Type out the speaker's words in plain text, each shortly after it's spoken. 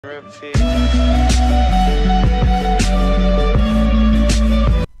Hello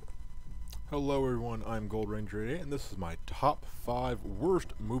everyone, I'm Gold Ranger 88 and this is my top 5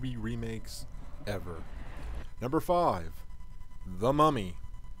 worst movie remakes ever. Number 5, The Mummy.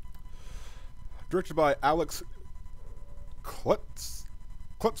 Directed by Alex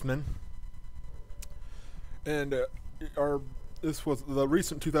Klutzman. And this was the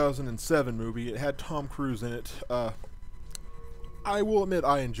recent 2007 movie. It had Tom Cruise in it. I will admit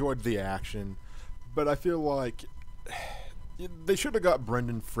I enjoyed the action, but I feel like they should have got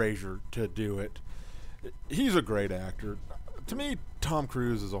Brendan Fraser to do it. He's a great actor. To me, Tom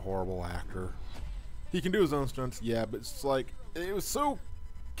Cruise is a horrible actor. He can do his own stunts, yeah, but it's like, it was so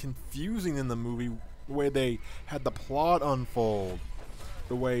confusing in the movie, the way they had the plot unfold,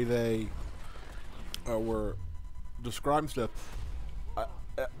 the way they were describing stuff.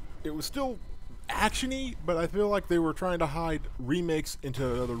 It was still actiony, but I feel like they were trying to hide remakes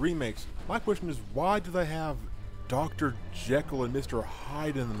into other remakes. My question is, why do they have Dr. Jekyll and Mr.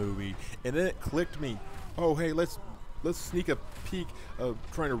 Hyde in the movie? And then it clicked me, oh hey, let's sneak a peek of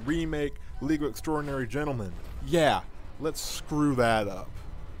trying to remake League of Extraordinary Gentlemen. Yeah, let's screw that up.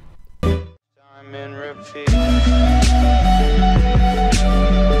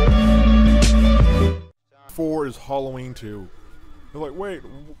 4 is Halloween 2. They're like, wait,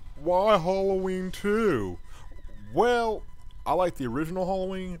 why Halloween 2? Well, I like the original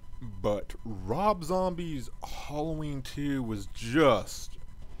Halloween, but Rob Zombie's Halloween 2 was just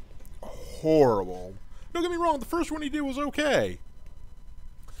horrible. Don't get me wrong, the first one he did was okay.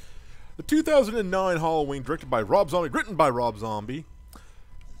 The 2009 Halloween, directed by Rob Zombie, written by Rob Zombie,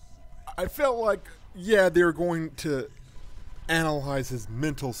 I felt like, yeah, they were going to analyze his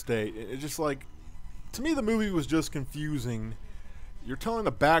mental state. It's just like, to me the movie was just confusing. You're telling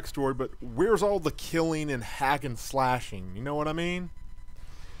a backstory, but where's all the killing and hack and slashing? You know what I mean?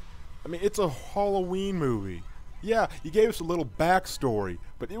 I mean, it's a Halloween movie. Yeah, you gave us a little backstory,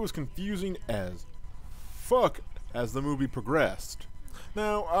 but it was confusing as fuck as the movie progressed.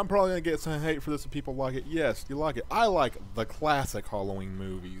 Now, I'm probably going to get some hate for this if people like it. Yes, you like it. I like the classic Halloween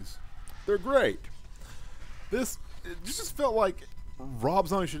movies. They're great. It just felt like Rob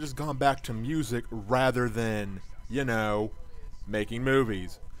Zombie should have just gone back to music rather than, you know, making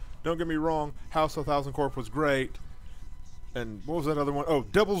movies. Don't get me wrong, House of 1000 Corp was great. And what was that other one? Oh,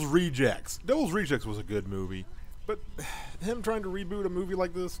 Devil's Rejects. Devil's Rejects was a good movie. But him trying to reboot a movie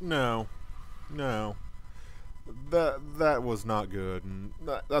like this? No. No. That was not good. And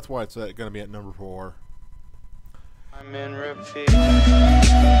that's why it's going to be at number 4. I'm in repeat.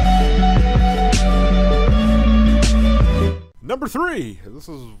 Number 3. This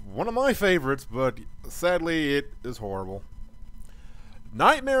is one of my favorites, but sadly it is horrible.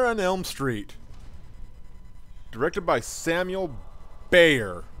 Nightmare on Elm Street. Directed by Samuel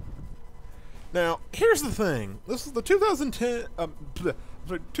Bayer. Now, here's the thing. This is the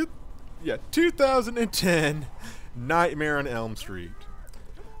 2010 Nightmare on Elm Street.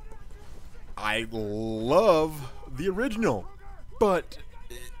 I love the original, but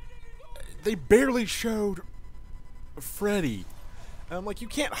they barely showed Freddy. And I'm like, you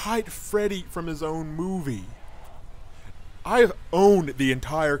can't hide Freddy from his own movie. I've owned the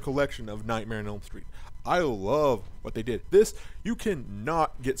entire collection of Nightmare on Elm Street. I love what they did. This, you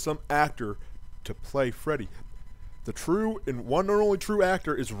cannot get some actor to play Freddy. The true and one and only true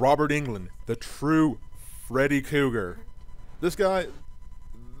actor is Robert Englund, the true Freddy Krueger. This guy,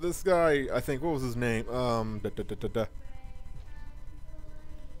 I think, what was his name?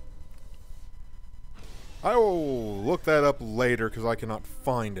 I will look that up later because I cannot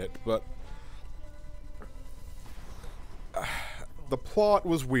find it, but the plot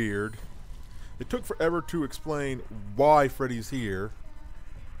was weird. It took forever to explain why Freddy's here,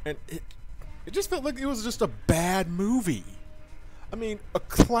 and it just felt like it was just a bad movie. I mean, a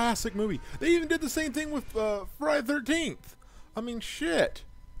classic movie. They even did the same thing with Friday the 13th. I mean, shit.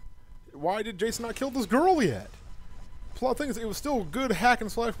 Why did Jason not kill this girl yet? Plot thing is, it was still a good hack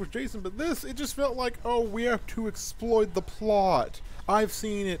and slash with Jason, but this, it just felt like, oh, we have to exploit the plot. I've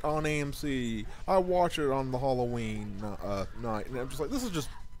seen it on AMC. I watch it on the Halloween night, and I'm just like, this is just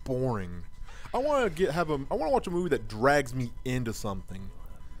boring. I want to watch a movie that drags me into something.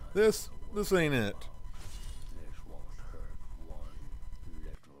 This ain't it.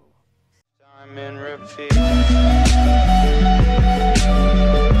 Time in repeat.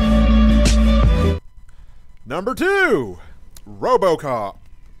 Number 2, RoboCop.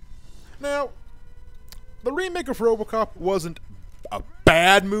 Now, the remake of RoboCop wasn't a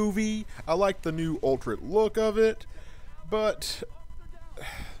bad movie. I like the new alternate look of it, but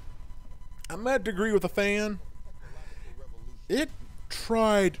I'm at degree with a fan. It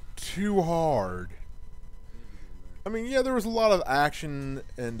tried too hard. I mean, yeah, there was a lot of action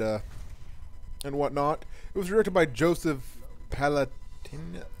and whatnot. It was directed by Joseph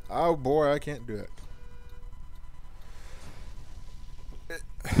Palatin. Oh boy, I can't do it.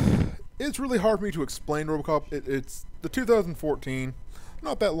 It's really hard for me to explain RoboCop. It's the 2014,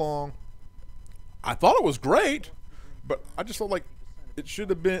 not that long. I thought it was great, but I just felt like it should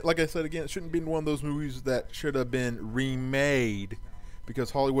have been, like I said again, it shouldn't have been one of those movies that should have been remade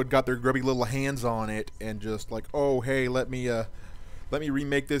because Hollywood got their grubby little hands on it and just like, oh hey, let me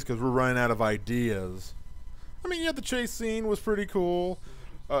remake this because we're running out of ideas. I mean, yeah, the chase scene was pretty cool.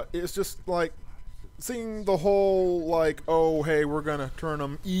 It's just like seeing the whole like, oh hey, we're gonna turn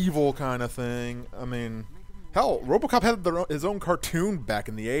them evil kind of thing. I mean, hell, RoboCop had his own cartoon back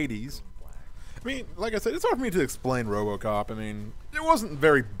in the 80s. I mean, like I said, it's hard for me to explain RoboCop. I mean, it wasn't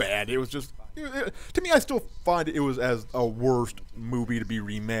very bad. It was just, to me, I still find it was as a worst movie to be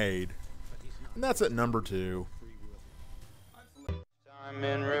remade. And that's at number 2.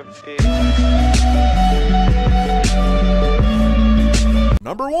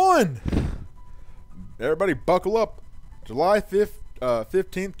 Number 1. Everybody buckle up. July 15th,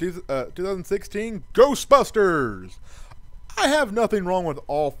 2016, Ghostbusters. I have nothing wrong with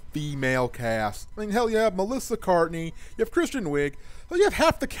all female cast. I mean, hell, you have Melissa Cartney, you have Kristen Wiig, hell, you have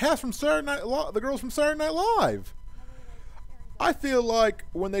half the cast from the girls from Saturday Night Live. I feel like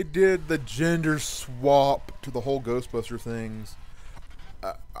when they did the gender swap to the whole Ghostbuster things,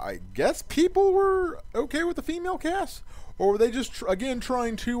 I guess people were okay with the female cast, or were they just again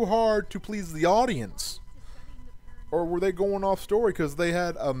trying too hard to please the audience? Or were they going off story because they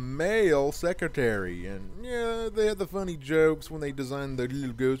had a male secretary? And yeah, they had the funny jokes when they designed the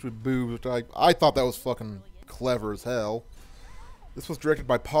little ghost with boobs, which I thought that was fucking clever as hell. This was directed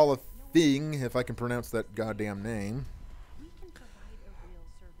by Paula Thing, if I can pronounce that goddamn name.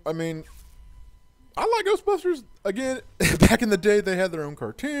 I mean, I like Ghostbusters. Again, back in the day, they had their own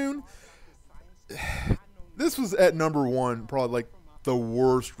cartoon. This was at number 1, probably like the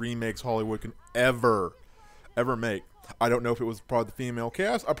worst remakes Hollywood can ever make. I don't know if it was probably the female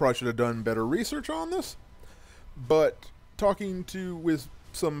cast. I probably should have done better research on this. But talking with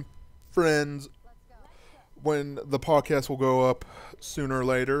some friends when the podcast will go up sooner or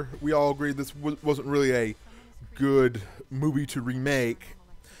later, we all agreed this wasn't really a good movie to remake.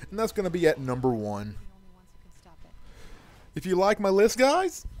 And that's going to be at number 1. If you like my list,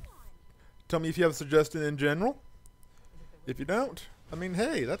 guys, tell me if you have a suggestion in general. If you don't, I mean,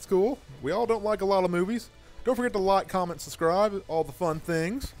 hey, that's cool. We all don't like a lot of movies. Don't forget to like, comment, subscribe, all the fun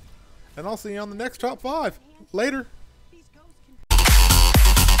things. And I'll see you on the next Top 5. Later.